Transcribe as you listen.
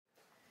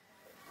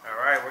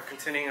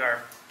continuing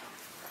our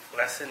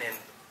lesson in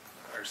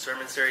our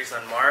sermon series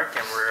on Mark,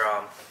 and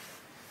we're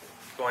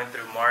going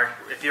through Mark.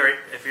 If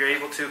you're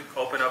able to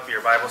open up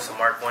your Bibles to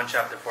Mark 1,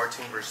 chapter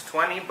 14, verse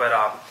 20.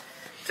 But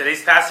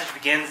today's passage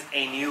begins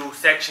a new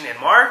section in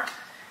Mark.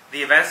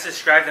 The events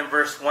described in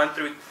verse 1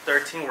 through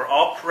 13 were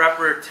all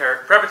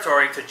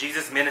preparatory to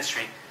Jesus'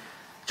 ministry.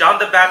 John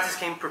the Baptist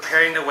came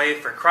preparing the way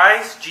for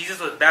Christ. Jesus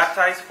was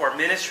baptized for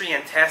ministry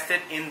and tested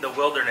in the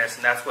wilderness.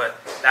 And that's what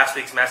last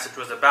week's message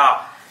was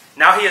about.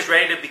 Now he is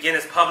ready to begin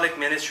his public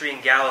ministry in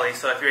Galilee.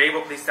 So if you're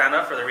able, please stand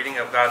up for the reading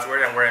of God's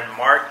Word. And we're in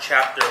Mark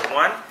chapter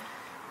 1.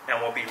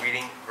 And we'll be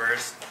reading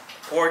verse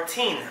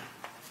 14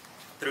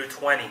 through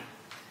 20.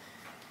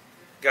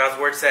 God's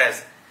Word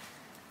says,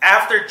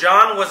 "After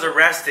John was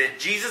arrested,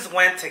 Jesus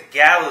went to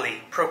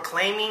Galilee,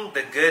 proclaiming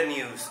the good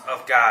news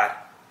of God.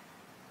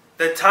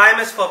 The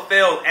time is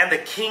fulfilled, and the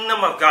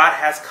kingdom of God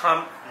has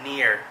come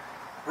near.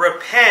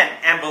 Repent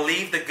and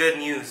believe the good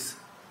news."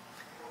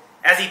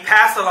 As he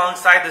passed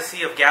alongside the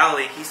Sea of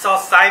Galilee, he saw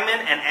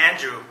Simon and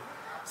Andrew,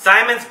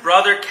 Simon's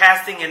brother,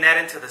 casting a net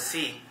into the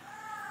sea,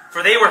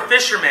 for they were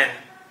fishermen.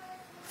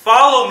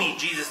 "Follow me,"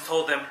 Jesus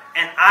told them,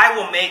 "and I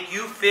will make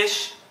you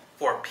fish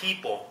for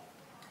people."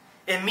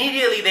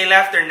 Immediately they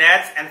left their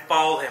nets and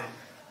followed him.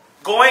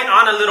 Going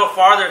on a little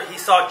farther, he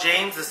saw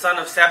James, the son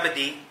of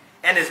Zebedee,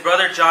 and his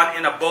brother John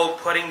in a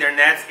boat putting their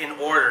nets in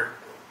order.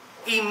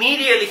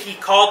 Immediately he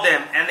called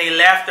them, and they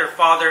left their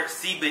father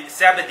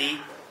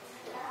Zebedee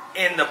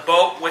in the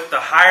boat with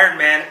the hired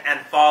men and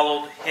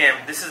followed him.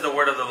 This is the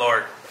word of the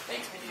Lord.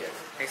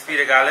 Thanks be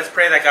to God. Let's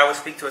pray that God will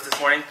speak to us this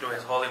morning through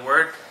his holy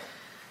word.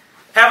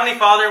 Heavenly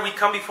Father, we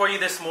come before you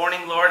this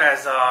morning, Lord,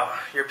 as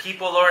your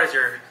people, Lord, as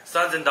your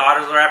sons and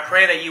daughters, Lord. I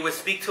pray that you would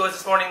speak to us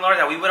this morning, Lord,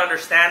 that we would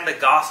understand the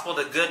gospel,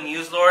 the good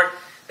news, Lord,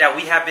 that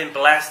we have been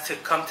blessed to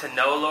come to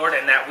know, Lord,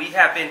 and that we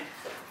have been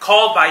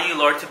called by you,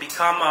 Lord, to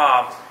become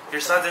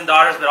your sons and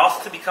daughters, but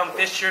also to become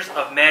fishers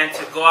of men,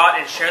 to go out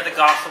and share the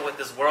gospel with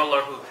this world,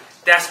 Lord, who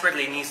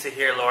desperately needs to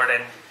hear, Lord.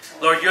 And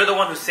Lord, you're the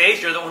one who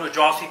saves, you're the one who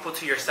draws people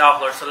to yourself,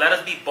 Lord. So let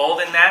us be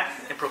bold in that,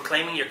 in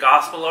proclaiming your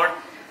gospel, Lord.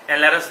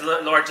 And let us,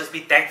 Lord, just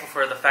be thankful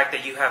for the fact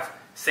that you have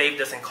saved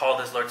us and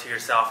called us, Lord, to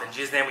yourself. In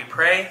Jesus' name we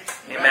pray.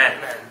 Amen.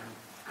 Amen.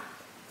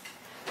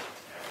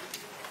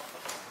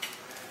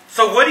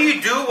 So what do you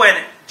do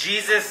when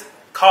Jesus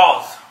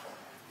calls?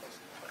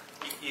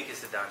 You can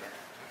sit down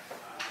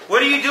here. What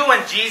do you do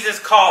when Jesus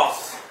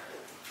calls?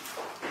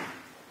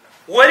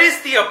 What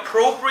is the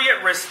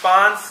appropriate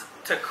response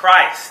to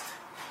Christ?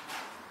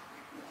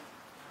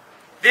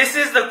 This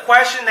is the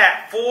question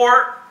that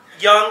 4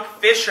 young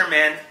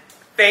fishermen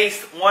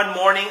faced one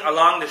morning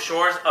along the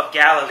shores of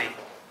Galilee.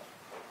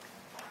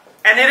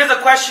 And it is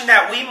a question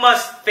that we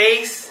must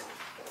face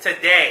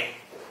today.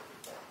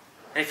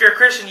 And if you're a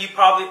Christian, you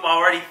probably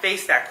already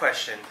faced that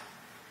question.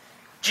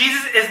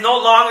 Jesus is no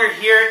longer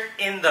here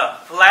in the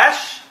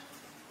flesh.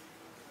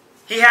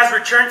 He has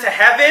returned to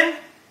heaven,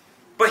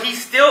 but he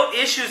still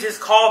issues his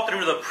call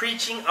through the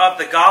preaching of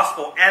the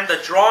gospel and the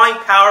drawing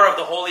power of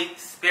the Holy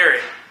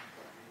Spirit.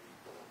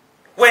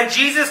 When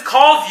Jesus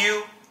calls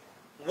you,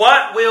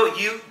 what will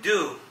you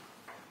do?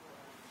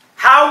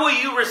 How will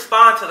you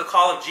respond to the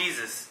call of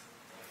Jesus?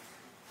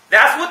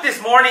 That's what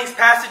this morning's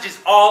passage is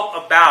all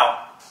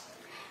about.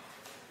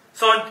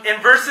 So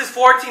in verses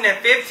 14 and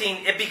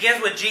 15, it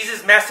begins with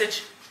Jesus'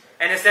 message,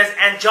 and it says,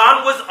 "And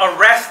John was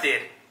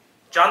arrested,"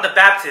 John the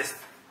Baptist.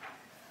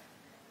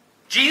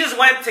 Jesus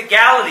went to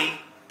Galilee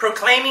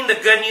proclaiming the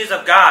good news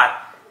of God.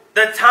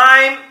 The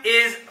time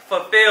is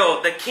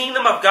fulfilled. The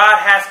kingdom of God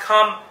has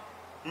come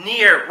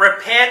near.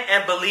 Repent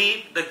and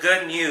believe the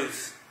good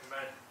news.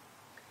 Amen.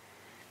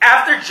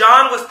 After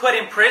John was put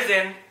in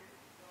prison,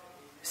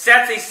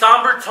 sets a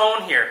somber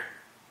tone here.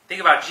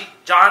 Think about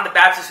John the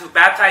Baptist, who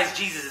baptized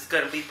Jesus, is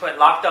going to be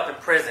locked up in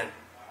prison.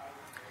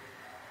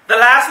 The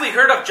last we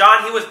heard of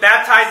John, he was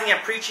baptizing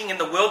and preaching in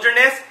the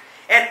wilderness,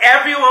 and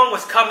everyone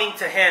was coming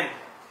to him.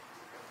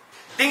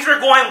 Things were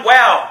going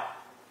well.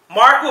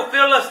 Mark will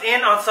fill us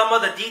in on some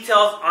of the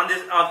details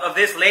of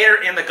this later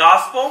in the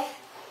gospel.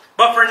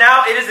 But for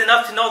now, it is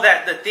enough to know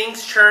that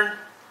things churned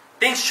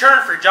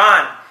for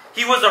John.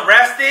 He was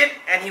arrested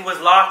and he was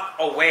locked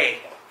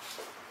away.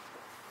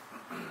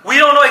 We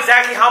don't know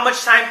exactly how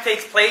much time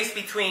takes place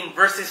between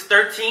verses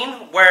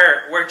 13,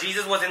 where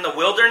Jesus was in the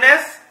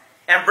wilderness,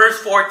 and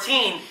verse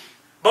 14.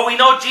 But we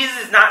know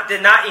Jesus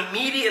did not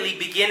immediately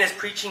begin his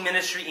preaching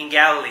ministry in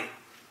Galilee.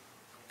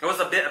 It was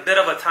a bit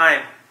of a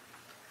time.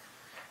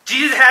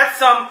 Jesus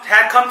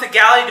had come to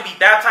Galilee to be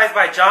baptized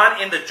by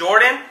John in the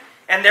Jordan,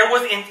 and there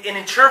was an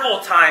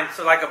interval time,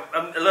 so like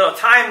a little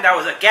time, that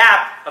was a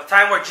gap of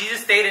time where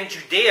Jesus stayed in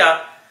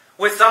Judea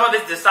with some of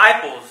his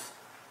disciples.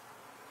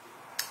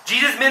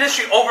 Jesus'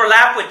 ministry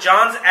overlapped with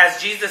John's, as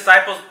Jesus'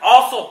 disciples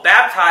also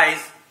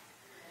baptized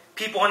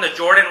people in the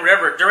Jordan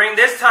River. During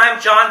this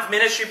time, John's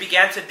ministry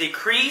began to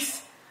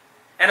decrease,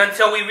 and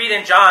until we read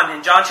in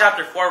John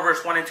chapter 4,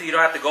 verse 1 and 2, you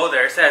don't have to go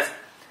there, it says,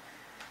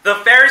 "The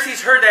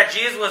Pharisees heard that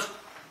Jesus was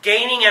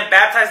gaining and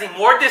baptizing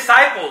more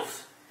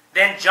disciples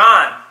than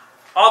John,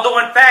 although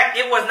in fact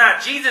it was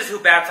not Jesus who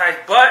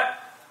baptized,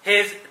 but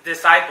his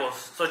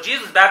disciples. So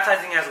Jesus was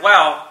baptizing as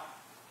well.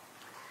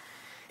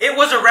 It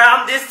was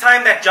around this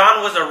time that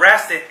John was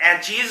arrested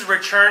and Jesus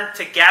returned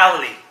to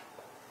Galilee.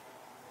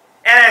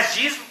 And as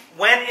Jesus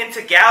went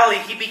into Galilee,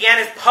 he began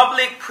his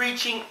public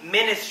preaching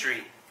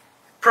ministry,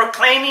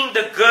 proclaiming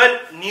the good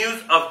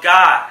news of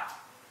God.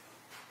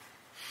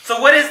 So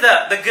what is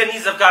the good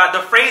news of God?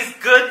 The phrase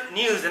good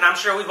news, and I'm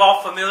sure we've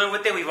all familiar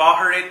with it, we've all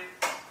heard it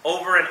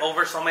over and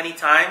over so many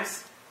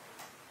times,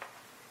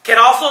 can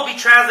also be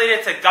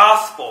translated to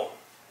gospel.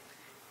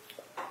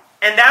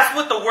 And that's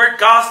what the word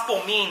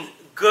gospel means,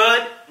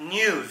 good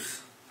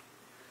news.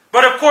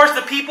 But of course,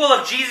 the people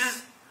of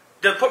Jesus,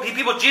 the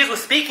people Jesus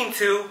was speaking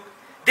to,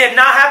 did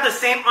not have the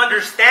same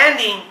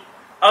understanding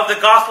of the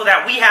gospel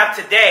that we have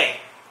today.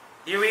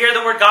 You hear the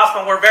word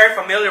gospel and we're very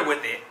familiar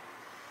with it.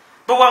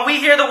 But when we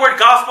hear the word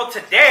gospel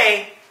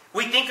today,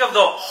 we think of the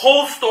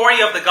whole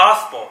story of the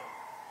gospel.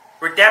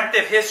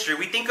 Redemptive history.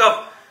 We think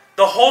of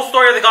the whole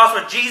story of the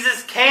gospel.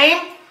 Jesus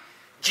came,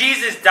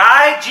 Jesus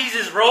died,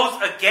 Jesus rose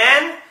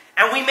again,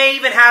 and we may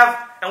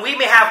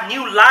have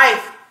new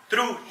life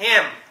through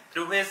him,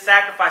 through his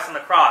sacrifice on the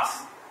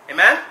cross.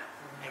 Amen?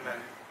 Amen.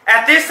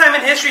 At this time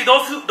in history,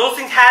 those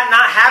things had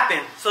not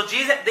happened. So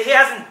Jesus, he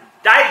hasn't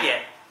died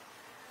yet.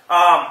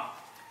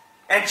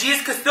 And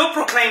Jesus could still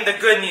proclaim the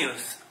good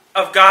news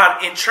of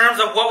God in terms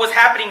of what was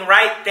happening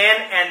right then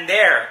and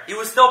there. He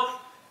was still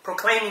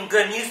proclaiming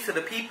good news to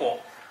the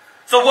people.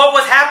 So what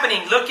was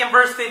happening? Look in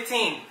verse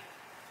 15.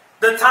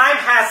 The time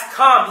has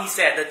come, he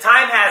said. The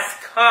time has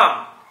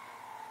come.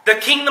 The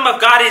kingdom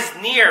of God is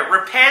near.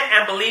 Repent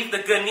and believe the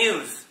good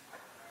news.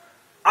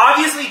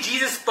 Obviously,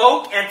 Jesus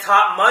spoke and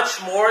taught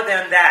much more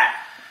than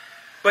that.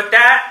 But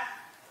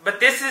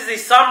this is a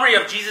summary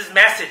of Jesus'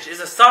 message.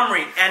 It's a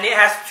summary, and it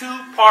has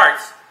two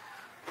parts.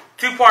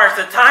 Two parts.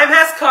 The time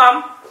has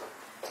come.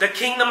 The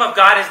kingdom of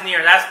God is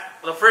near. That's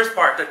the first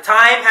part. The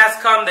time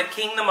has come. The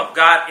kingdom of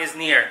God is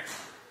near.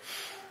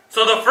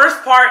 So the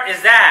first part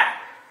is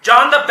that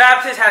John the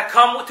Baptist had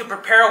come to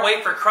prepare a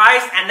way for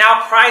Christ, and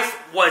now Christ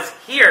was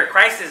here.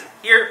 Christ is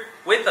here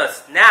with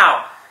us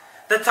now.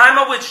 The time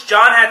of which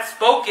John had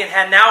spoken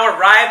had now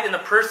arrived in the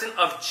person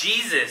of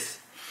Jesus.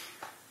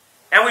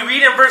 And we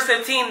read in verse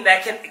 15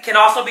 that can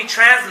also be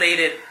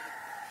translated,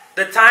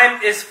 the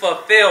time is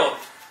fulfilled.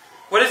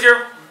 What does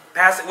your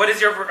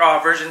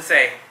version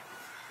say?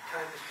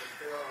 Time is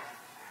fulfilled.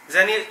 Does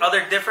any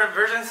other different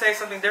version say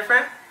something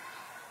different?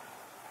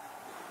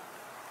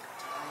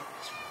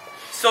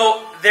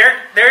 So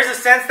there's a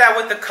sense that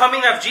with the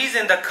coming of Jesus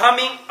and the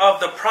coming of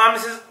the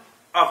promises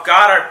of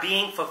God are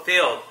being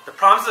fulfilled. The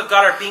promises of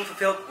God are being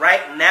fulfilled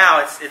right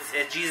now.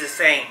 It's Jesus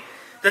saying,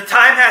 the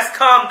time has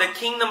come. The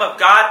kingdom of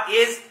God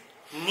is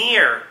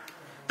near.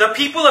 The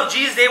people of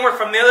Jesus, they were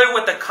familiar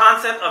with the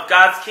concept of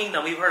God's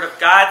kingdom. We've heard of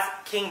God's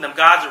kingdom,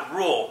 God's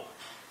rule.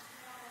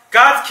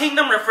 God's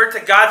kingdom referred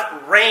to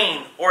God's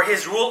reign or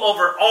his rule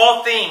over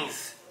all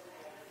things.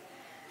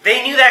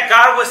 They knew that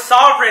God was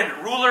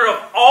sovereign, ruler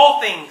of all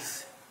things.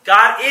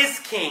 God is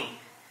king.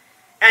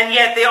 And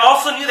yet they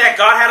also knew that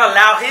God had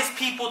allowed his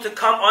people to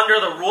come under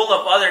the rule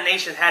of other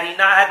nations. Had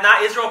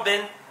not Israel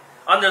been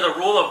under the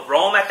rule of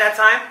Rome at that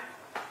time?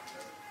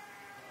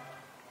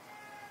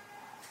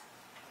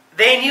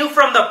 They knew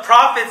from the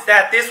prophets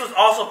that this was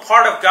also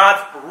part of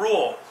God's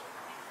rule.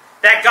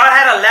 That God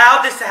had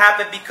allowed this to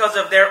happen because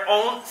of their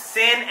own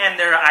sin and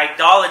their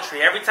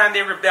idolatry. Every time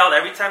they rebelled,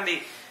 every time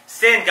they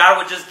sinned, God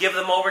would just give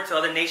them over to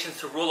other nations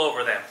to rule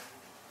over them.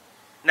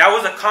 And that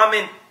was a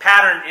common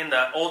pattern in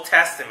the Old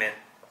Testament.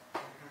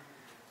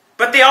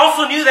 But they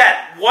also knew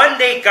that one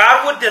day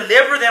God would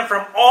deliver them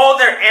from all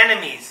their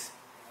enemies.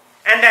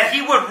 And that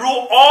he would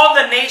rule all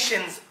the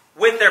nations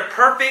with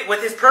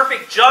his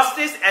perfect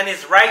justice and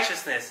his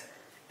righteousness.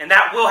 And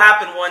that will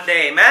happen one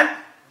day. Amen? Amen.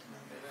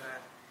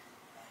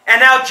 And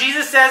now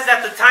Jesus says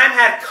that the time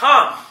had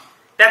come.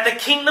 That the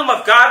kingdom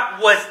of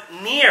God was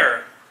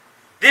near.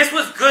 This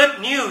was good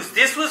news.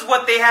 This was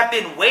what they had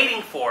been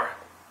waiting for.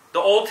 The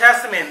Old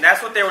Testament,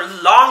 that's what they were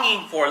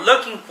longing for,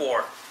 looking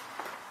for.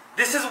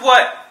 This is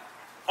what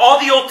all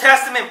the Old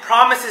Testament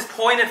promises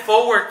pointed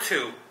forward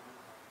to.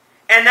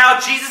 And now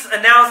Jesus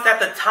announced that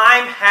the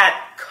time had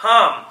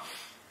come.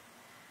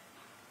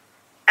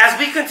 As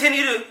we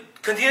continue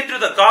through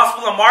the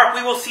Gospel of Mark,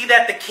 we will see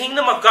that the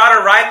kingdom of God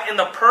arrived in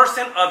the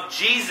person of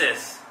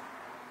Jesus.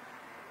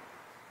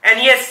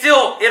 And yet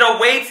still, it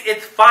awaits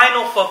its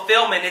final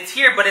fulfillment. It's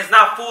here, but it's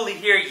not fully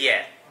here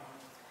yet.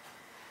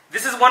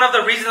 This is one of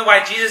the reasons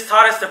why Jesus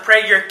taught us to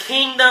pray, your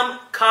kingdom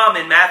come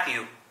in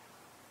Matthew.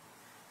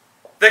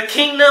 The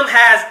kingdom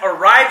has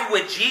arrived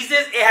with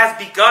Jesus. It has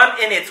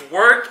begun in its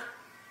work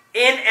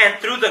in and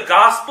through the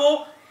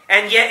gospel.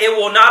 And yet it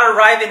will not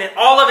arrive in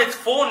all of its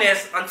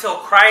fullness until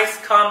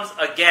Christ comes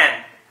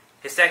again.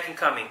 His second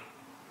coming.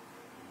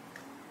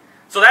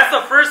 So that's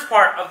the first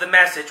part of the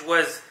message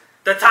was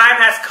the time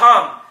has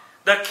come.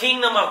 The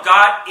kingdom of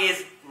God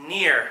is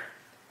near.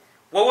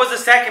 What was the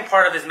second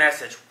part of his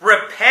message?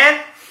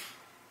 Repent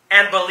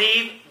and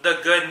believe the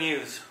good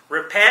news.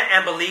 Repent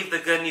and believe the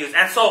good news.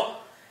 And so,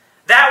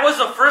 That was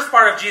the first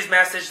part of Jesus'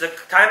 message. The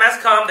time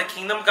has come. The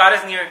kingdom of God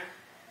is near.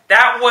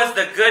 That was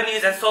the good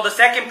news. And so the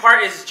second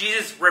part is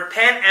Jesus,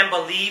 repent and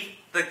believe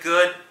the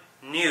good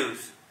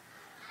news.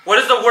 What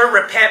does the word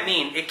repent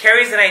mean? It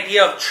carries an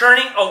idea of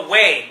turning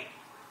away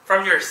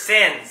from your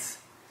sins.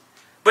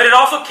 But it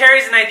also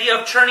carries an idea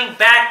of turning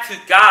back to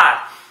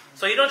God.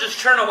 So you don't just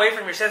turn away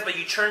from your sins, but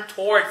you turn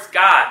towards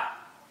God.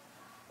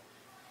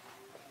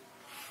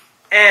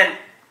 And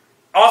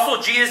also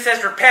Jesus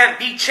says, repent,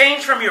 be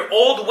changed from your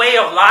old way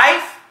of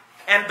life,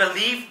 and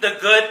believe the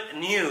good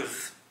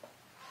news.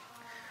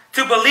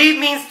 To believe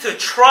means to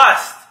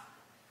trust,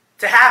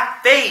 to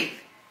have faith.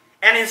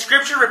 And in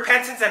Scripture,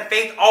 repentance and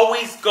faith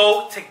always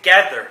go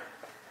together.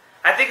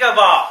 I think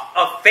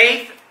of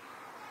faith,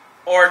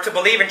 or to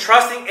believe and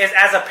trusting, is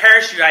as a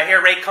parachute. I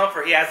hear Ray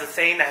Comfort, he has a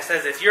saying that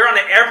says, if you're on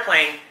an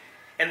airplane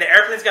and the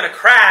airplane's going to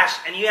crash,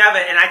 and you have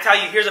it, and I tell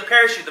you, here's a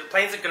parachute, the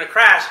plane's going to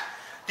crash,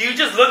 do you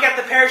just look at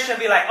the parachute and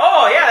be like,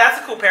 oh yeah,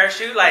 that's a cool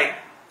parachute, like,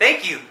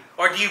 thank you?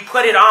 Or do you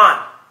put it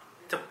on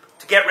to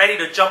get ready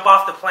to jump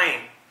off the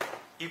plane?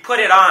 You put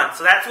it on.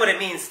 So that's what it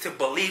means to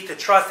believe, to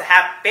trust, to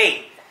have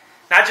faith.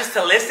 Not just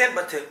to listen,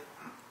 but to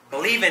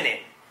believe in it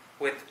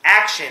with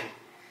action.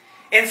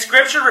 In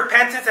Scripture,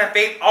 repentance and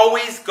faith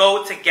always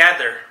go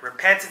together.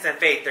 Repentance and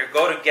faith, they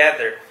go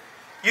together.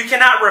 You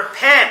cannot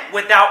repent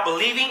without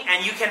believing,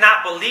 and you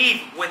cannot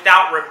believe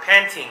without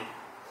repenting.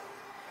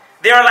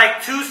 They are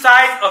like two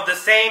sides of the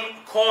same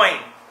coin.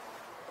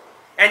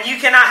 And you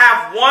cannot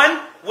have one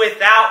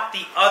without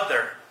the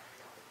other.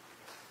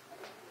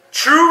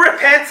 True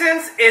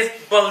repentance is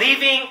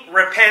believing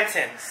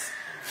repentance.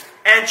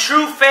 And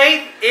true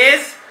faith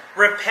is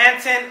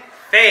repentant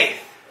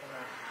faith.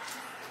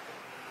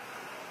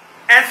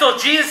 And so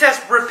Jesus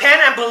says,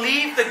 repent and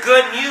believe the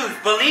good news.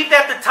 Believe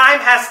that the time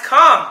has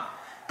come.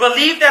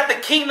 Believe that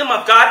the kingdom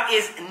of God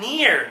is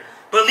near.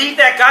 Believe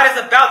that God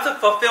is about to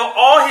fulfill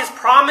all His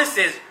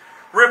promises.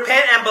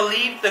 Repent and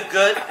believe the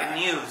good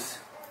news.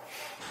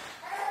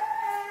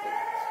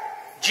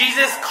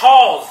 Jesus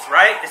calls,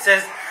 right? It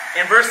says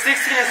in verse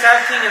 16 and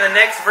 17, in the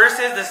next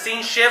verses, the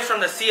scene shifts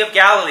from the Sea of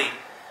Galilee.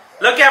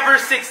 Look at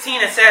verse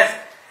 16. It says,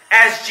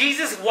 as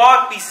Jesus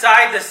walked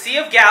beside the Sea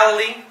of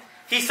Galilee,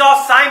 he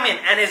saw Simon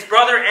and his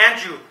brother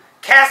Andrew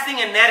casting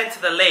a net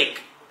into the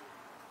lake,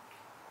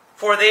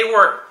 for they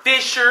were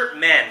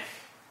fishermen.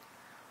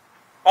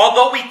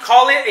 Although we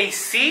call it a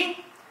sea,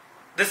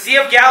 the Sea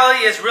of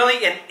Galilee is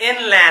really an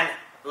inland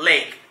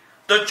lake.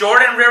 The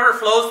Jordan River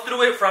flows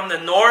through it from the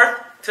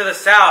north to the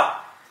south.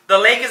 The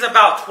lake is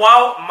about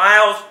 12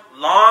 miles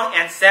long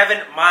and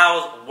 7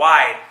 miles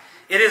wide.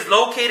 It is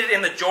located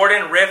in the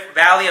Jordan Rift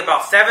Valley,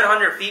 about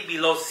 700 feet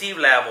below sea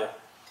level.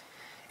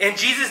 In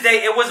Jesus'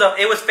 day, it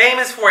was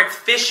famous for its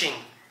fishing,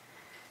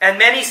 and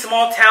many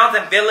small towns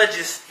and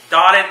villages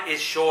dotted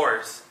its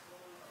shores.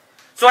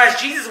 So as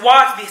Jesus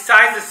walks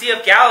beside the Sea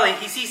of Galilee,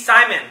 he sees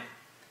Simon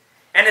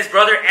and his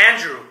brother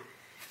Andrew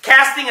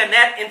casting a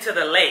net into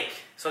the lake.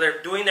 So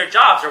they're doing their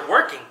jobs, they're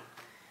working.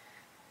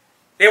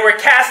 They were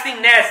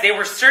casting nets. They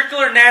were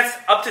circular nets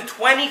up to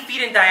 20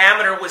 feet in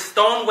diameter with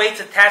stone weights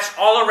attached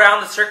all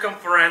around the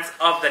circumference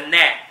of the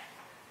net.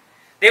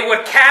 They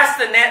would cast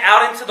the net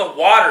out into the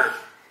water,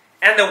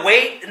 and the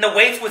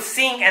weights would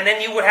sink, and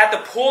then you would have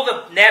to pull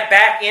the net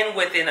back in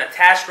with an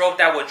attached rope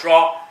that would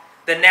draw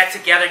the net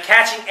together,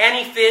 catching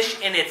any fish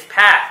in its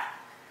path.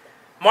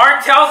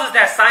 Mark tells us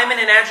that Simon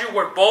and Andrew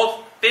were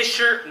both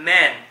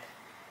fishermen.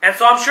 And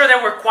so I'm sure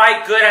they were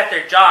quite good at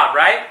their job,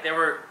 right?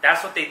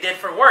 That's what they did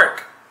for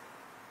work.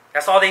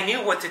 That's all they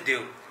knew what to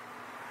do.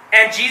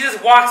 And Jesus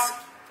walks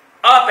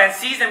up and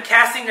sees them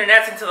casting their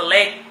nets into the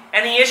lake,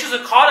 and he issues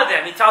a call to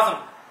them. He tells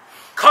them,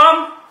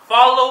 come,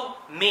 follow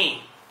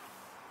me.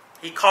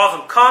 He calls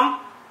them, come,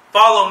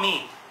 follow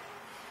me.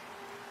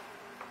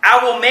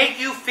 I will make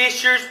you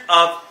fishers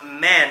of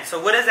men.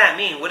 So what does that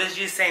mean? What is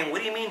Jesus saying?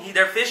 What do you mean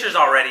they're fishers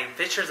already?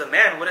 Fishers of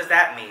men? What does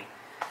that mean?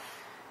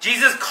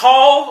 Jesus'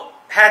 call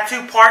had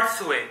two parts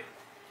to it.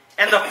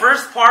 And the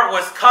first part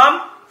was,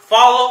 come,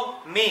 follow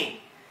me.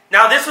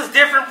 Now this was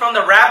different from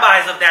the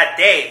rabbis of that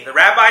day. The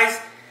rabbis,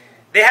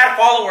 they had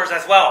followers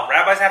as well.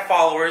 Rabbis had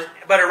followers,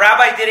 but a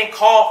rabbi didn't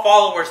call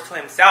followers to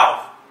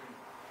himself.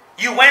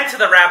 You went to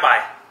the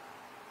rabbi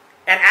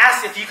and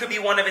asked if you could be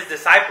one of his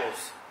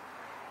disciples.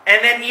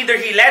 And then either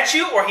he let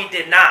you or he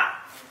did not.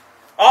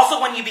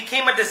 Also, when you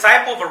became a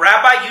disciple of a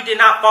rabbi, you did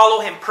not follow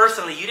him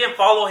personally. You didn't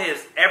follow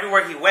his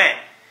everywhere he went.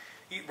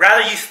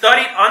 Rather, you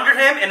studied under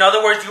him. In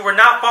other words, you were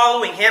not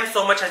following him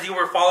so much as you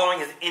were following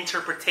his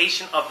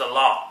interpretation of the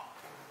law.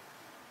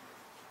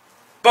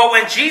 But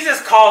when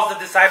Jesus calls the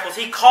disciples,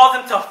 he calls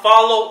them to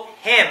follow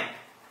him.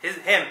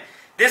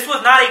 This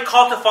was not a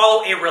call to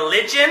follow a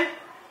religion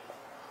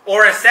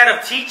or a set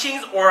of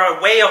teachings or a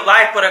way of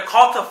life, but a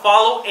call to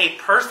follow a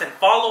person.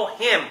 Follow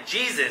him,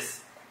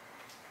 Jesus.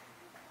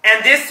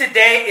 And this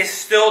today is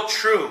still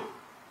true.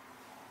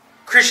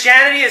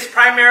 Christianity is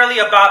primarily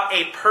about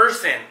a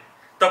person.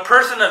 The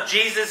person of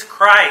Jesus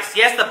Christ.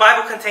 Yes, the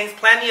Bible contains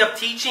plenty of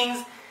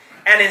teachings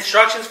and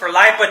instructions for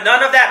life, but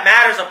none of that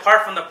matters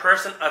apart from the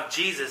person of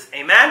Jesus.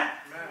 Amen?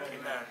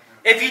 Amen.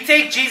 If you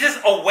take Jesus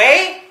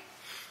away,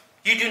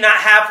 you do not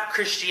have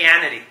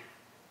Christianity.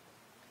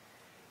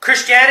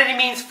 Christianity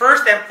means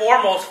first and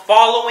foremost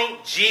following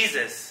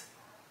Jesus.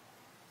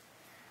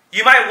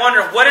 You might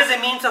wonder, what does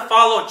it mean to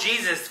follow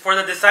Jesus? For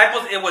the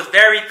disciples, it was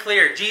very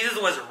clear. Jesus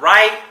was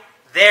right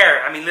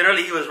there. I mean,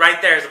 literally, he was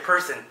right there as a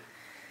person.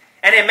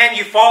 And it meant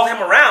you followed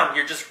him around.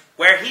 You're just,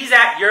 where he's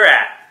at, you're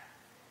at.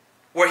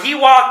 Where he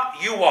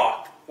walked, you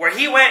walked. Where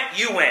he went,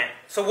 you went.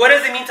 So what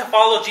does it mean to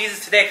follow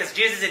Jesus today? Because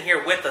Jesus is in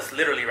here with us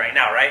literally right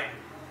now, right?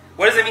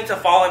 What does it mean to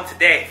follow him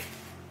today?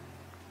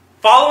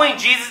 Following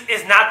Jesus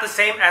is not the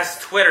same as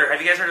Twitter.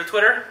 Have you guys heard of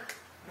Twitter?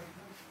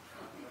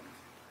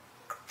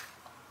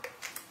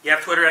 You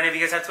have Twitter? Any of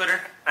you guys have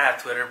Twitter? I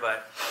have Twitter,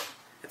 but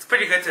it's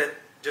pretty good to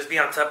just be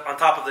on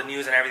top of the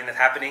news and everything that's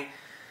happening.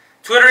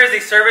 Twitter is a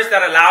service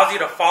that allows you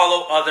to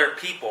follow other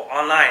people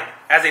online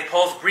as they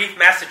post brief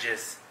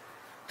messages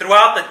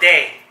throughout the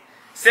day.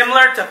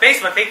 Similar to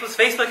Facebook.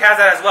 Facebook has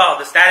that as well,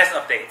 the status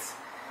updates.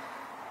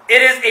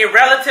 It is a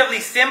relatively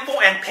simple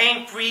and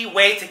pain-free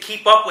way to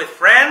keep up with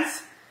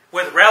friends,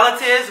 with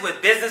relatives,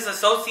 with business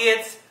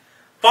associates.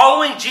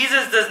 Following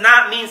Jesus does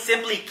not mean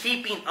simply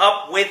keeping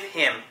up with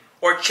him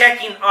or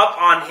checking up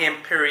on him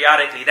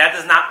periodically. That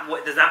does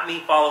not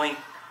mean following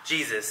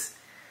Jesus.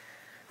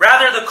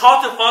 Rather, the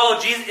call to follow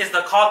Jesus is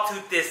the call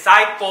to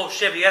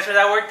discipleship. You guys heard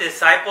that word?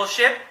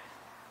 Discipleship?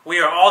 We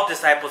are all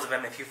disciples of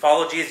him. If you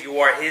follow Jesus, you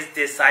are his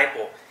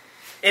disciple.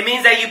 It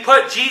means that you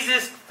put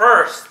Jesus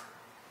first.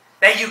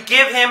 That you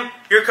give him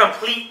your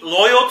complete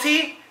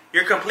loyalty,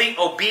 your complete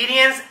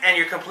obedience, and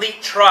your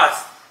complete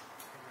trust.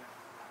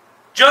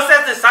 Just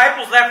as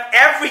disciples left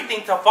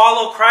everything to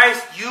follow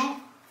Christ, you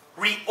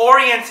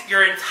reorient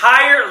your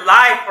entire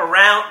life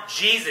around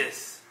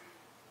Jesus.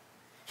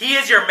 He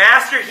is your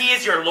master, he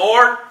is your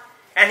Lord,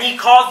 and he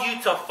calls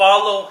you to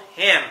follow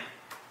him.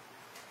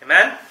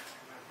 Amen?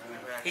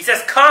 He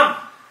says, come,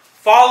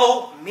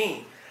 follow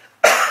me.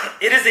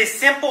 It is a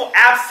simple,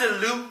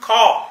 absolute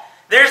call.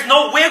 There's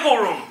no wiggle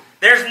room.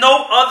 There's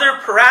no other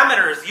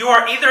parameters. You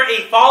are either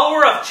a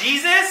follower of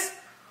Jesus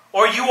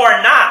or you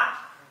are not.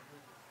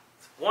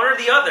 It's one or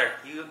the other.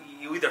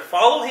 You either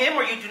follow him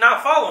or you do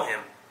not follow him.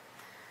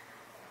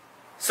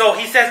 So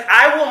he says,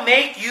 I will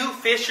make you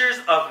fishers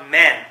of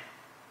men.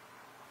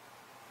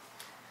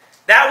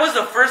 That was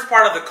the first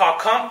part of the call.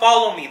 Come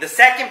follow me. The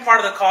second part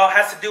of the call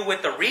has to do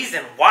with the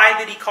reason. Why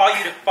did he call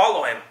you to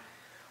follow him?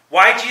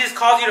 Why Jesus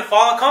calls you to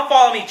follow? Come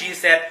follow me, Jesus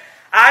said.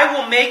 I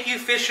will make you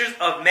fishers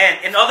of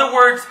men. In other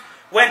words,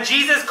 when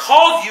Jesus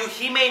calls you,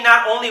 he may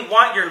not only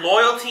want your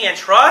loyalty and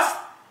trust,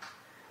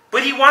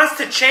 but he wants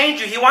to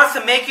change you. He wants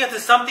to make you into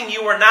something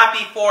you were not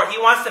before. He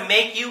wants to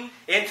make you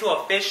into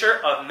a fisher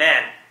of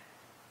men.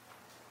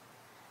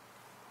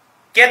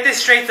 Get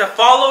this straight. To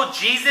follow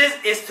Jesus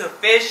is to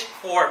fish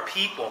for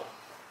people.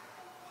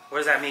 What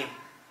does that mean?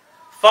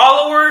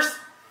 Followers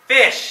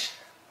fish.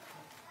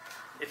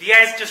 If you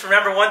guys just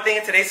remember one thing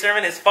in today's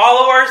sermon is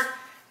followers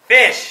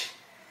fish.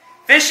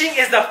 Fishing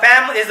is the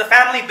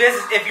family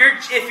business.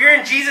 If you're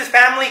in Jesus'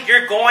 family,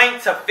 you're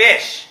going to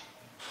fish.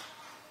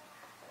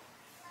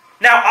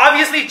 Now,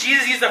 obviously,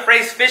 Jesus used the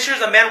phrase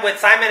fishers of men with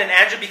Simon and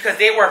Andrew because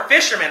they were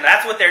fishermen.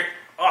 That's what their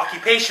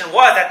occupation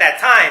was at that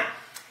time.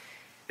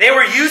 They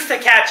were used to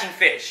catching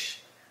fish.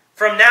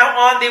 From now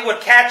on, they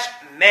would catch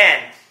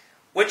men.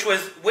 What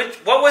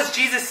was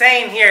Jesus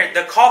saying here?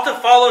 The call to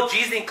follow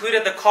Jesus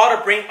included the call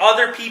to bring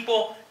other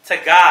people to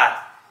God.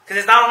 Because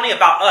it's not only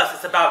about us,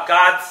 it's about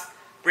God's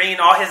bringing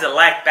all his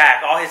elect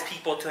back, all his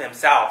people to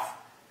himself.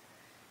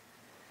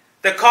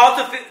 The call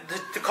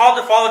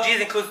to follow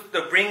Jesus includes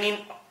the bringing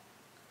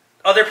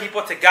other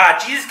people to God.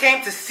 Jesus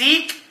came to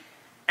seek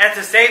and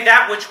to save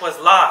that which was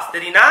lost.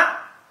 Did he not?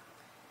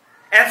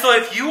 And so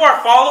if you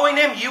are following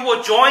him, you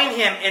will join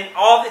him in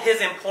all his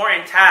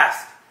important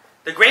tasks.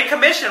 The Great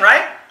Commission,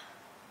 right?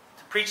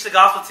 To preach the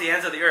gospel to the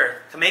ends of the earth.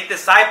 To make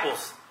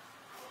disciples.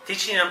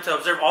 Teaching them to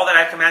observe all that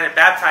I commanded,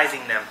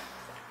 baptizing them.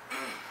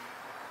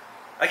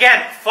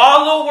 Again,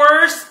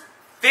 followers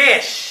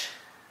fish.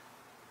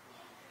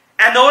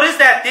 And notice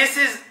that this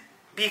is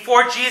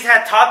before Jesus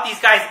had taught these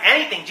guys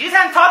anything. Jesus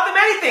hadn't taught them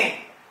anything.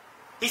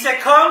 He said,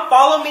 come,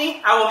 follow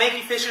me, I will make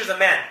you fishers of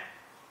men.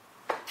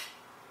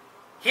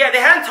 They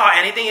hadn't taught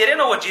anything. They didn't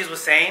know what Jesus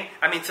was saying.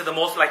 I mean, to the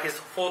most, like his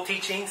full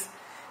teachings.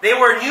 They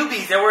were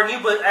newbies.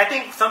 I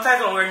think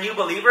sometimes when we're new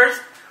believers,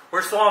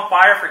 we're so on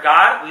fire for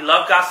God. We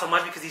love God so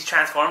much because he's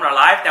transformed our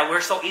life that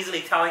we're so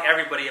easily telling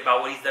everybody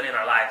about what he's done in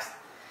our lives.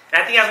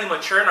 And I think as we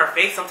mature in our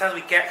faith, sometimes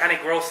we get kind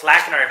of grow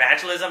slack in our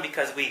evangelism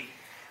because we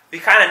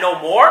kind of know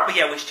more, but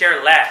yet we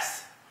share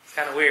less. It's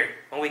kind of weird.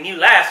 When we knew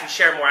less, we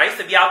share more. I used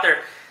to be out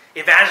there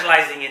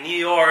evangelizing in New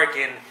York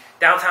and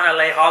downtown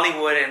LA,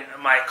 Hollywood, and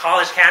my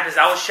college campus.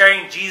 I was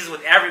sharing Jesus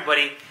with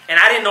everybody, and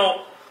I didn't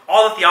know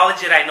all the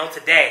theology that I know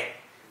today.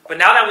 But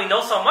now that we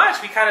know so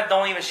much, we kind of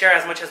don't even share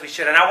as much as we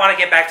should. And I want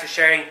to get back to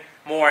sharing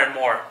more and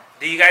more.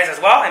 Do you guys as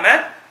well?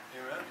 Amen?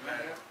 Amen.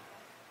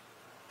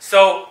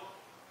 So,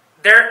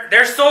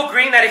 they're so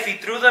green that if you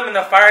threw them in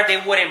the fire,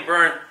 they wouldn't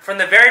burn. From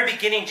the very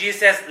beginning, Jesus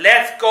says,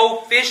 let's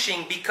go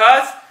fishing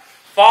because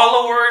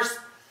followers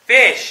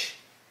fish.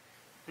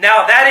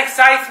 Now that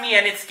excites me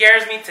and it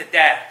scares me to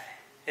death.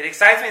 It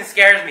excites me and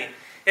scares me.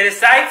 It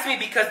excites me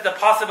because the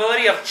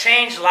possibility of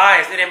changed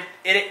lives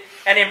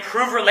and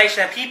improved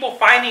relation and people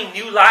finding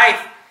new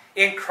life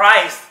in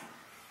Christ.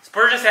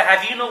 Spurgeon said,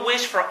 have you no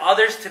wish for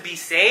others to be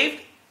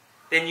saved?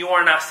 Then you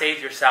are not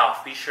saved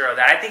yourself. Be sure of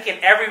that. I think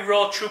in every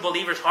real true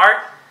believer's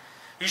heart,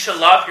 you should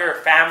love your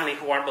family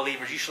who aren't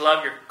believers. You should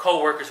love your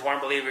co-workers who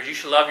aren't believers. You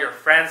should love your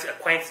friends,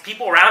 acquaintances,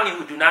 people around you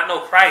who do not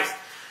know Christ.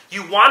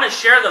 You want to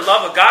share the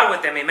love of God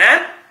with them.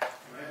 Amen?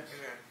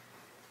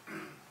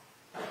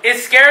 It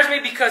scares me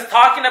because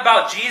talking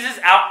about Jesus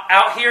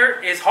out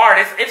here is hard.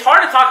 It's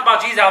hard to talk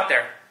about Jesus out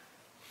there.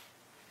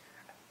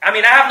 I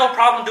mean, I have no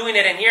problem doing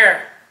it in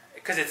here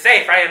because it's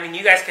safe, right? I mean,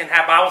 you guys can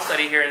have Bible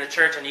study here in the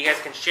church and you guys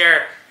can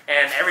share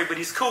and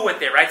everybody's cool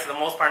with it, right? So for the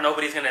most part,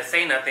 nobody's going to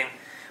say nothing.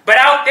 But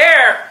out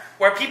there,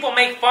 where people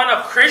make fun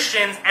of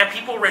Christians and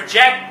people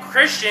reject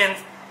Christians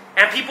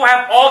and people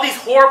have all these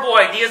horrible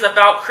ideas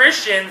about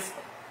Christians,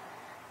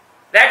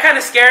 that kind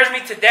of scares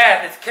me to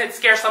death. It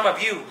scares some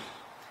of you.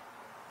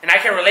 And I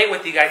can relate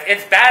with you guys.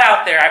 It's bad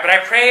out there, but I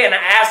pray and I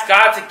ask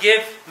God to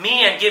give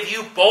me and give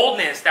you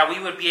boldness that we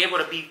would be able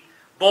to be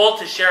bold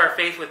to share our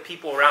faith with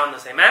people around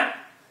us. Amen?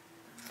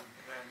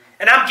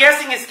 And I'm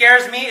guessing it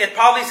scares me. It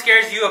probably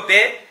scares you a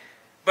bit.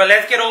 But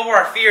let's get over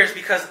our fears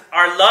because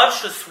our love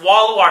should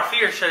swallow our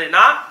fears, should it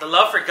not? The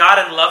love for God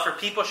and the love for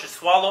people should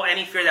swallow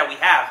any fear that we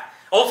have.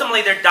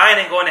 Ultimately, they're dying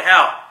and going to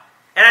hell.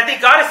 And I think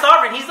God is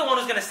sovereign. He's the one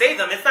who's going to save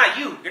them. It's not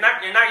you. You're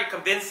not your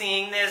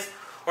convincingness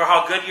or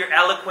how good your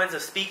eloquence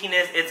of speaking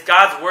is. It's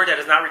God's word that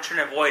does not return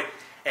and void.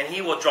 And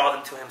He will draw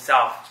them to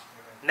Himself.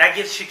 And that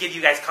should give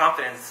you guys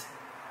confidence.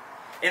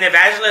 In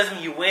evangelism,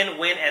 you win,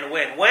 win, and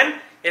win. Win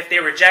if they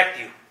reject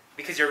you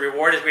because your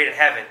reward is great in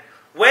heaven.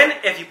 When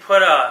if you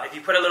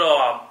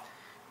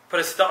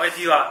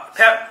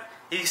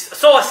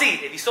sow a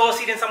seed. If you sow a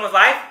seed in someone's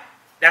life,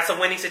 that's a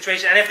winning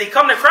situation. And if they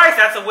come to Christ,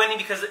 that's a winning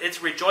because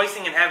it's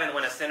rejoicing in heaven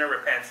when a sinner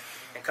repents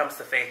and comes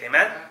to faith.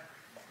 Amen?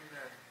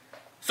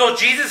 So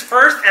Jesus'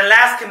 first and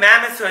last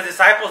commandments to His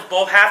disciples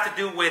both have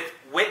to do with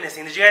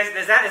witnessing. Isn't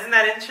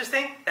that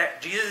interesting?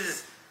 That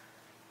Jesus'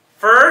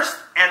 first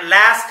and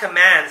last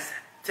commands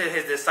to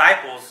His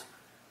disciples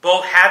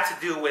both had to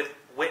do with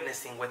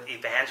witnessing, with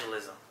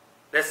evangelism.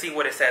 Let's see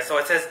what it says. So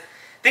it says,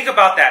 think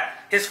about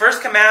that. His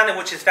first commandment,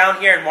 which is found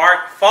here in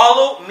Mark,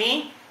 follow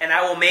me and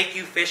I will make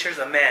you fishers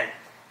of men.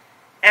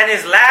 And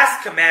His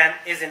last command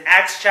is in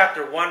Acts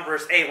chapter 1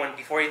 verse 8,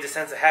 before He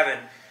descends to heaven.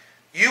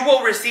 You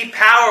will receive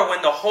power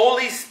when the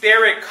Holy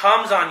Spirit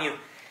comes on you.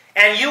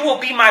 And you will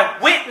be my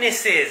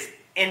witnesses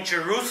in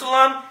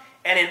Jerusalem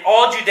and in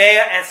all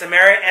Judea and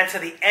Samaria and to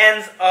the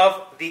ends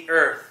of the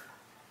earth.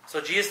 So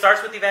Jesus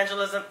starts with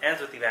evangelism,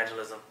 ends with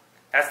evangelism.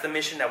 That's the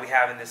mission that we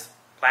have in this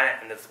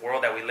planet, in this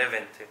world that we live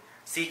in, to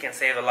seek and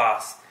save the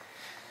lost.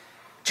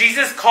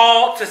 Jesus'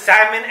 call to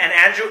Simon and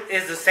Andrew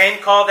is the same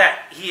call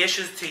that He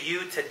issues to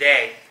you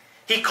today.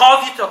 He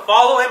calls you to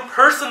follow Him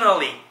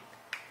personally.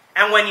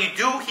 And when you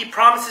do, He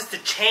promises to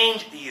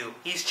change you.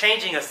 He's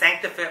changing us,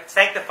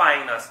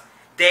 sanctifying us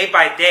day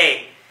by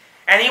day.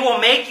 And He will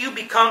make you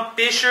become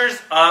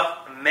fishers of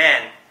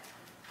men.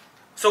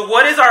 So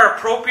what is our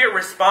appropriate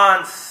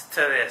response to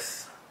this?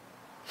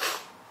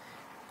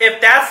 If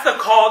that's the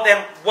call,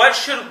 then what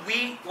should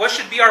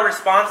be our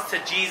response to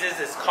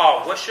Jesus'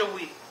 call? What should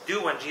we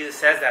do when Jesus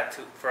says that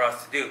for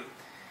us to do?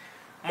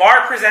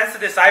 Mark presents the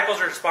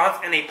disciples' response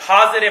in a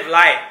positive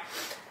light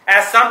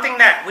as something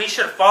that we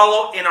should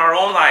follow in our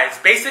own lives.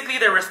 Basically,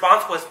 their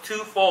response was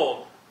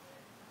twofold.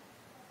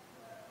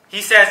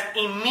 He says,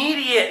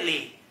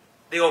 immediately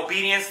the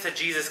obedience to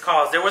Jesus'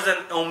 calls. There was an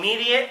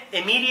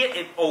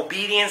immediate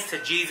obedience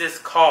to Jesus'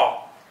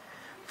 call.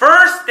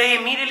 First, they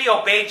immediately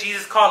obeyed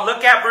Jesus' call.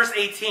 Look at verse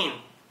 18.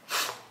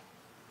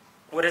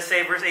 What does it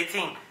say, verse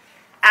 18?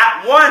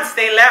 At once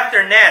they left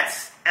their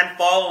nets and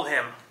followed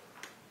Him.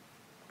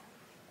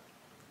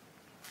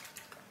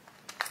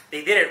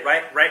 They did it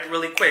right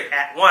really quick.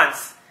 At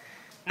once.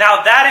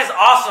 Now that is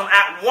awesome.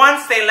 At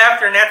once they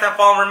left their nets and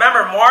followed Him.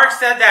 Remember, Mark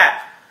said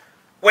that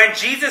when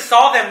Jesus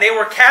saw them, they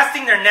were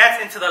casting their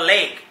nets into the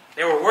lake.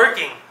 They were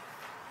working.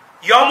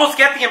 You almost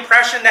get the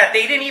impression that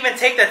they didn't even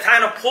take the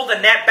time to pull the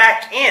net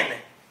back in.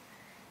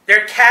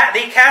 They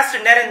cast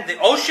their net in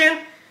the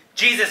ocean.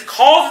 Jesus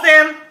calls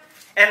them,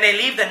 and they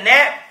leave the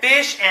net,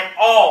 fish, and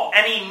all,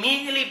 and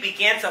immediately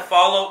begin to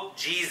follow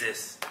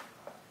Jesus.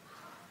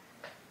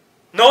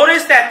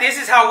 Notice that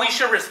this is how we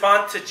should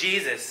respond to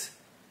Jesus.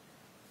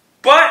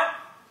 But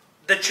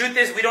the truth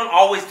is, we don't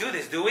always do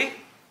this, do we?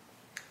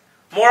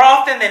 More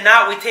often than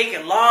not, we take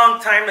a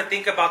long time to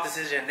think about this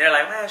decision. They're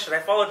like, man, should I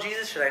follow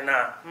Jesus? Should I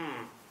not?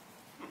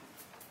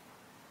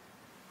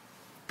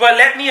 But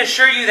let me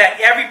assure you that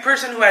every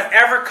person who has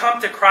ever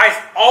come to Christ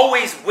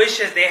always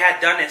wishes they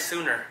had done it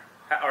sooner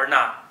or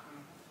not.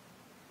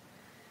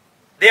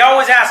 They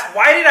always ask,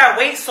 why did I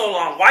wait so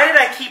long? Why did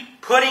I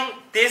keep putting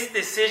this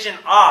decision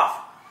off?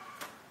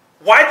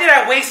 Why did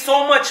I waste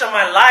so much of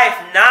my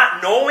life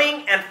not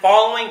knowing and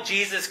following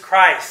Jesus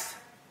Christ?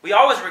 We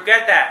always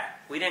regret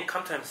that we didn't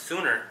come to Him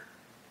sooner.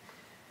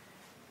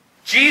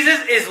 Jesus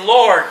is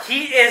Lord.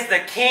 He is the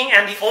King,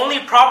 and the only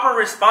proper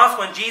response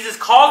when Jesus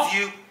calls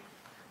you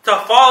to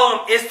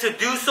follow Him is to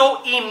do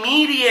so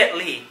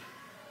immediately.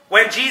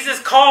 When Jesus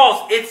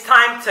calls, it's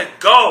time to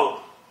go.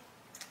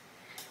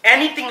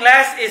 Anything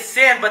less is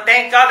sin, but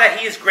thank God that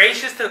He is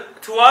gracious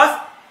to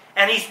us,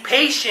 and He's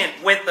patient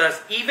with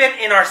us, even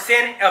in our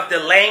sin of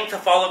delaying to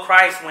follow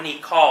Christ when He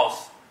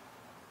calls.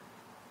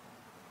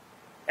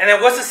 And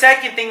then what's the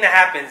second thing that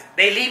happens?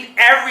 They leave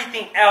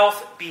everything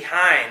else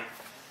behind.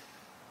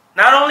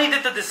 Not only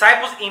did the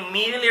disciples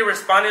immediately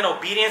respond in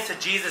obedience to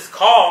Jesus'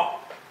 call,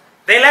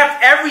 they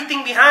left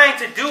everything behind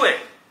to do it.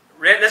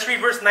 Let's read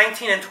verse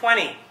 19 and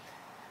 20.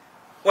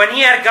 When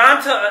he had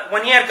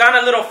gone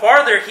a little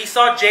farther, he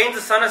saw James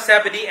the son of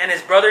Zebedee and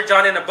his brother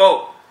John in a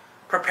boat,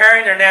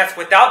 preparing their nets.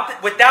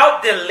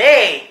 Without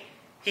delay,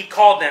 he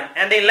called them,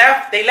 and they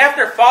left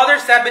their father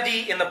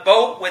Zebedee in the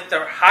boat with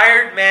their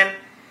hired men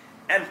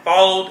and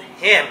followed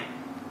him.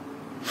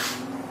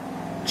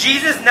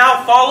 Jesus,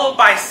 now followed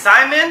by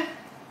Simon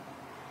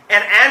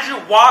and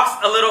Andrew, walks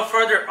a little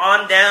further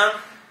on down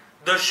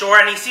the shore,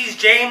 and he sees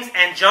James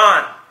and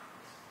John.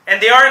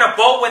 And they are in a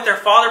boat with their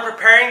father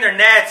preparing their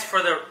nets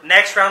for the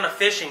next round of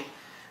fishing.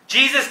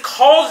 Jesus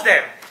calls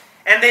them,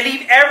 and they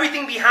leave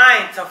everything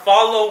behind to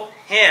follow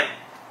Him.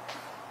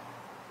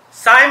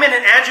 Simon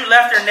and Andrew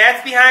left their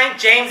nets behind.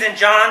 James and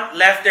John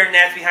left their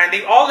nets behind.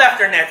 They all left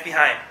their nets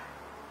behind.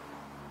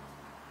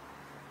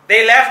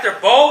 They left their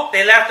boat.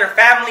 They left their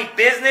family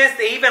business.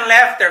 They even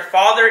left their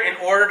father in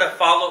order to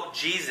follow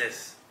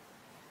Jesus.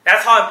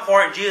 That's how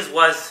important Jesus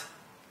was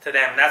to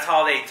them. That's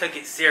how they took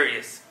it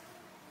serious.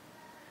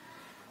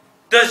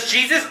 Does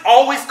Jesus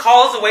always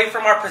call us away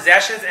from our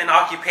possessions and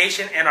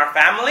occupation and our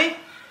family?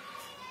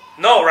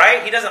 No,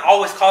 right? He doesn't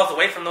always call us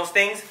away from those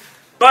things.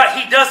 But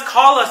He does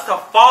call us to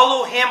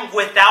follow Him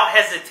without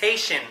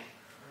hesitation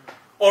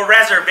or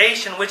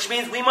reservation, which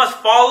means we must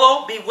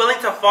be willing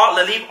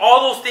to leave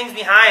all those things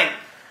behind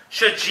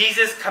should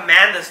Jesus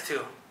command us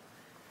to.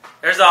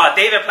 There's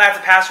David Platt's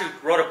a pastor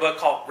who wrote a book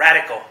called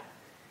Radical.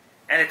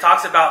 And it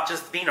talks about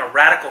just being a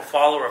radical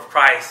follower of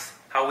Christ.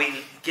 How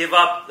we give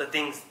up the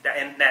things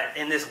that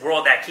in this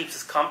world that keeps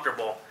us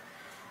comfortable.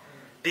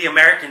 The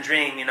American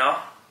dream,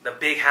 the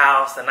big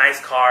house, the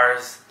nice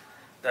cars,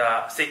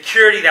 the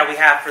security that we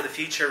have for the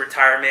future,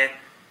 retirement,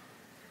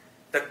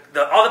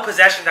 all the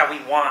possessions that we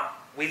want,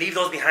 we leave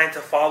those behind to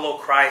follow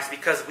Christ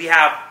because we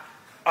have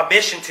a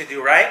mission to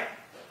do, right?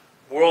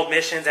 World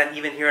missions, and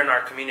even here in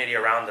our community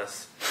around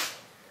us.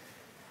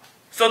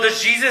 So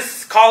does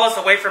Jesus call us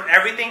away from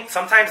everything?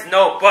 Sometimes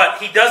no, but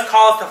He does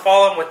call us to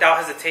follow Him without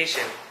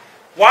hesitation.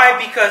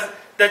 Why? Because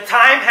the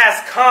time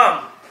has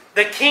come.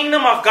 The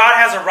kingdom of God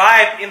has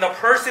arrived in the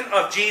person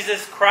of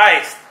Jesus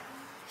Christ.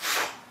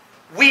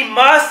 We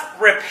must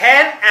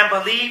repent and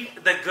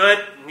believe the good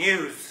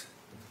news.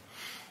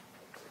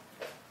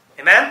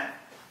 Amen?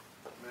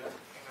 Amen.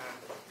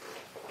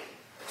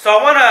 So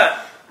I want to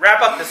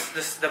wrap up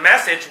the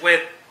message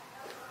with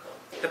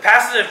the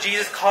passage of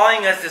Jesus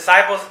calling us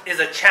disciples is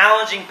a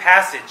challenging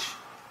passage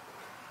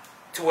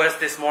to us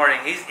this morning.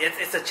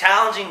 It's a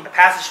challenging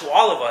passage to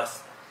all of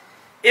us.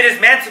 It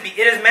is meant to be.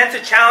 It is meant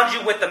to challenge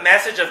you with the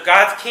message of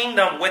God's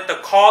kingdom, with the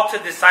call to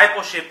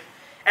discipleship,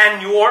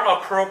 and your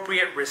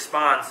appropriate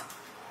response.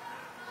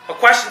 A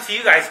question to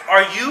you guys: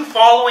 are you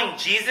following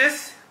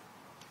Jesus?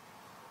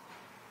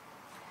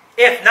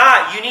 If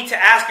not, you need to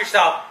ask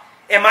yourself,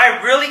 am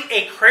I really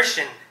a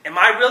Christian? Am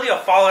I really a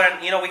follower?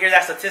 And we hear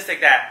that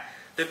statistic that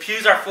the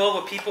pews are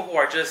filled with people who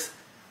are just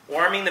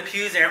warming the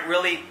pews. They aren't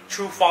really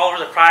true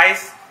followers of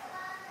Christ.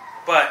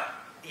 But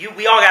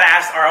we all got to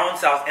ask our own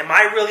selves, am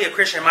I really a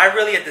Christian? Am I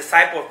really a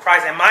disciple of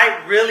Christ? Am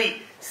I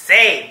really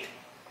saved?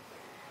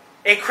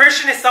 A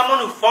Christian is someone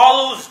who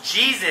follows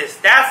Jesus.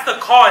 That's the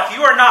call. If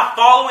you are not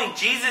following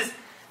Jesus,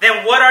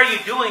 then what are you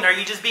doing? Are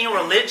you just being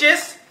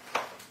religious?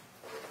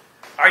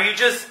 Are you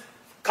just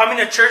coming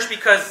to church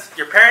because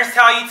your parents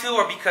tell you to,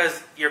 or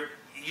because you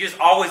just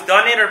always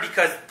done it, or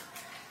because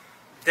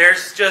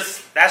that's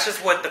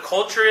just what the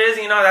culture is?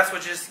 That's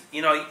what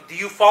do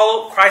you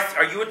follow Christ?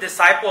 Are you a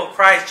disciple of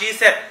Christ? Jesus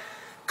said,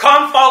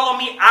 "Come follow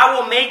me, I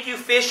will make you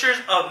fishers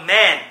of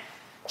men."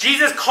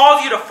 Jesus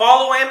calls you to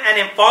follow Him, and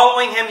in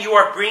following Him, you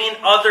are bringing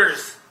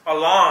others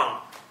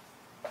along.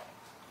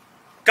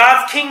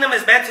 God's kingdom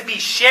is meant to be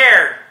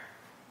shared.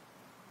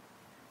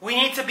 We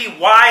need to be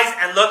wise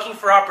and looking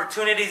for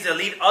opportunities to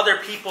lead other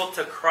people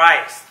to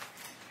Christ.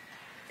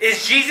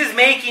 Is Jesus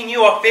making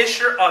you a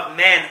fisher of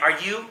men?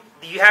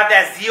 Do you have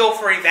that zeal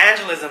for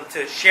evangelism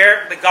to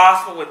share the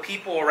gospel with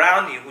people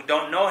around you who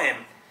don't know Him?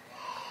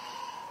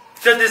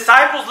 The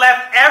disciples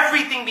left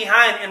everything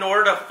behind in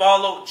order to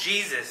follow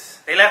Jesus.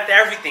 They left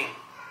everything.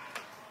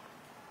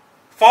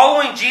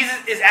 Following Jesus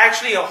is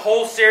actually a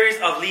whole series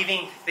of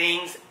leaving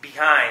things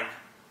behind.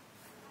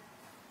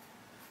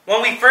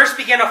 When we first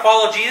begin to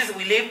follow Jesus,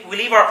 we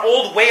leave our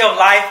old way of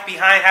life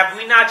behind. Have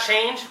we not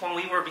changed when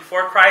we were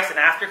before Christ and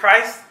after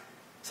Christ?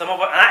 Some of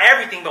us, not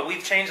everything, but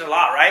we've changed a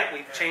lot, right?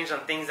 We've changed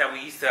on things that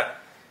we used to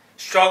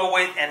struggle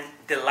with and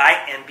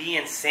delight and be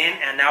in sin,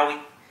 and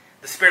now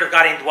the Spirit of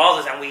God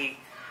indwells us, and we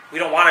We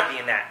don't want to be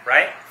in that,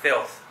 right?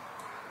 Filth.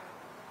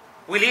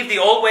 We leave the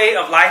old way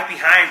of life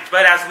behind,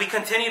 but as we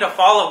continue to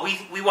follow,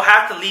 we will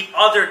have to leave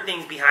other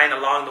things behind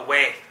along the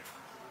way.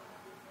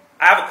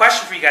 I have a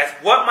question for you guys.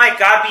 What might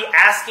God be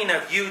asking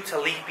of you to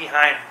leave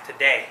behind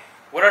today?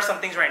 What are some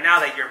things right now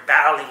that you're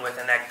battling with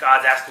and that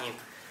God's asking you?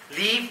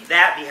 Leave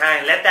that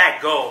behind. Let that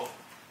go.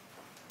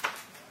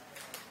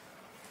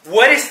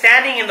 What is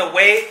standing in the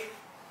way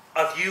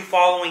of you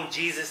following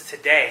Jesus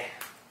today?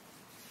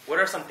 What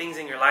are some things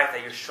in your life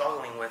that you're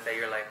struggling with that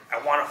you're like,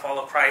 I want to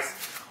follow Christ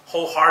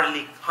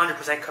wholeheartedly,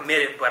 100%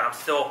 committed, but I'm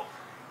still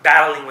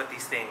battling with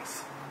these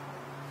things?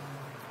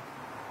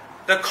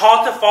 The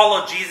call to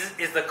follow Jesus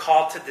is the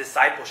call to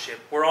discipleship.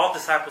 We're all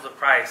disciples of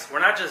Christ. We're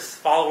not just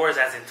followers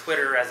as in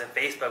Twitter, as in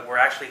Facebook. We're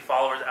actually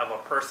followers of a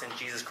person,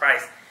 Jesus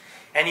Christ.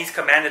 And He's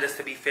commanded us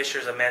to be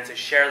fishers of men, to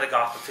share the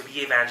gospel, to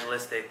be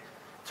evangelistic,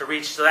 to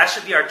reach. So that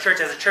should be our church.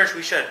 As a church,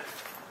 we should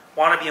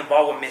want to be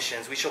involved with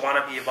missions. We should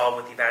want to be involved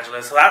with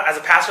evangelism. So as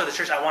a pastor of the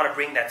church, I want to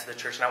bring that to the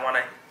church, and I want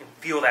to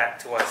feel that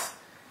to us.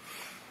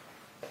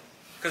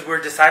 Because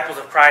we're disciples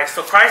of Christ.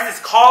 So Christ is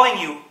calling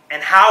you,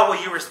 and how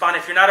will you respond?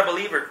 If you're not a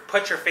believer,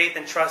 put your faith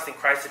and trust in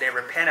Christ today.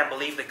 Repent and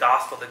believe the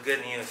gospel, the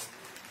good news.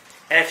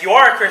 And if you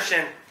are a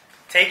Christian,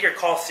 take your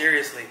call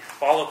seriously.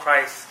 Follow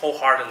Christ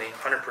wholeheartedly,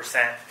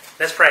 100%.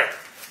 Let's pray.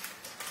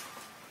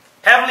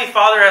 Heavenly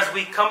Father, as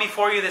we come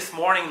before you this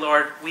morning,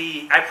 Lord,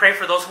 I pray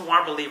for those who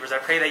aren't believers. I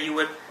pray that you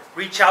would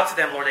reach out to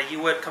them, Lord, that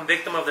you would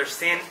convict them of their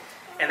sin,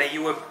 and that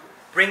you would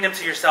bring them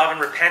to yourself in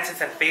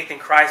repentance and faith in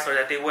Christ, Lord,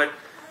 that they would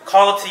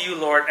call it to you,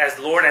 Lord, as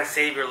Lord and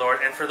Savior, Lord.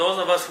 And for those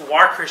of us who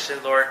are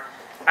Christians, Lord,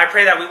 I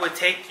pray that we would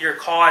take your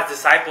call as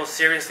disciples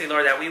seriously,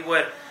 Lord, that we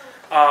would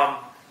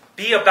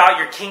be about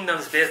your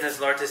kingdom's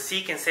business, Lord, to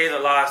seek and save the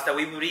lost, that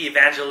we would be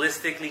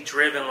evangelistically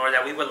driven, Lord,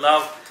 that we would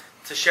love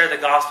to share the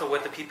gospel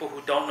with the people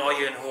who don't know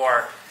you and who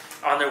are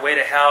on their way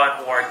to hell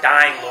and who are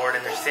dying, Lord,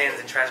 in their sins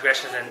and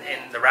transgressions,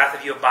 and the wrath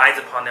of you abides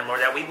upon them, Lord,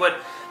 that we would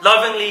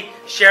lovingly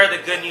share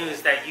the good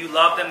news that you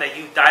love them, that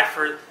you died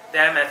for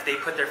them if they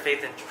put their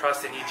faith and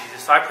trust in you,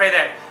 Jesus. So I pray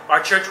that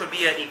our church would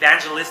be an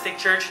evangelistic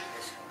church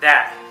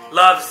that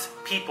loves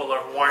people,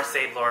 Lord, who aren't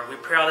saved, Lord. We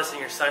pray all this in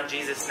your Son,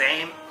 Jesus'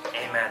 name.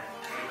 Amen.